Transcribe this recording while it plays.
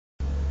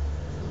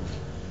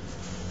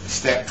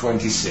Step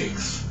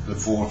 26, the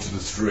 4 to the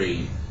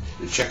 3,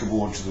 the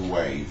checkerboard to the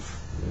wave.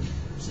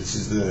 So this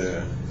is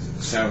the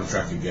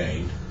soundtrack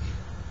again,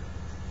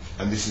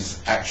 and this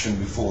is action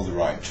before the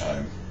right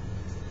time,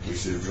 which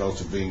is a result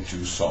of being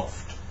too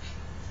soft.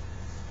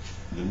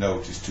 The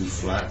note is too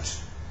flat,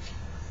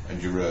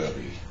 and you're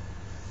early.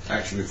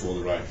 Action before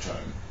the right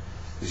time.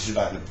 This is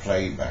like the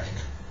playback.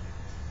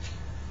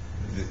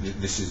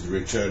 This is the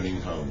returning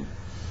home.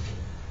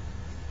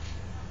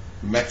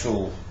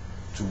 Metal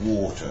to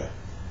water,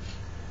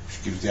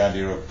 which gives the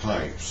idea of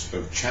pipes,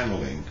 of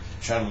channeling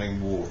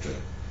water,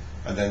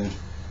 and then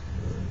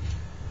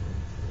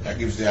that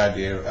gives the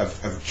idea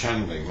of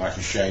channeling, like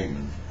a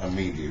shaman, a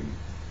medium.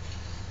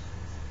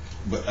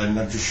 But I'm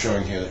not just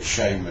showing here that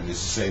shaman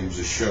is the same as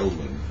a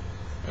showman,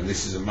 and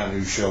this is a man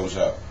who shows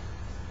up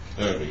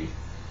early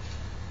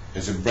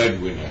as a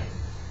breadwinner.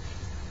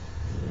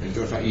 It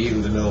goes like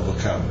yield and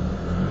overcome.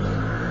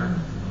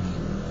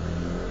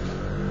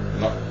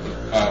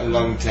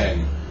 Long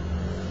 10,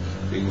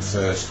 being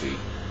thirsty.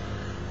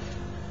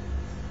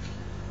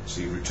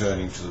 See,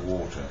 returning to the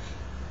water.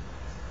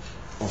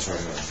 Oh, sorry,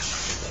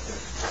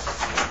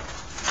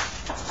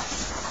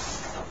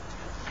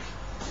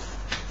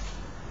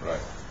 no.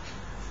 Right.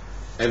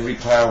 Every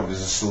cloud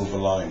is a silver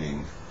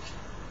lining.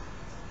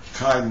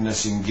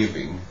 Kindness in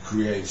giving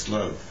creates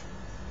love.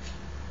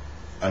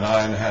 An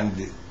iron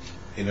hand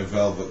in a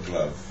velvet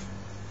glove.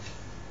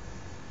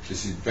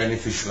 This is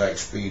beneficial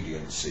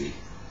expediency.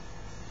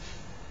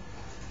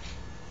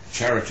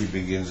 Charity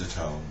begins at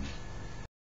home.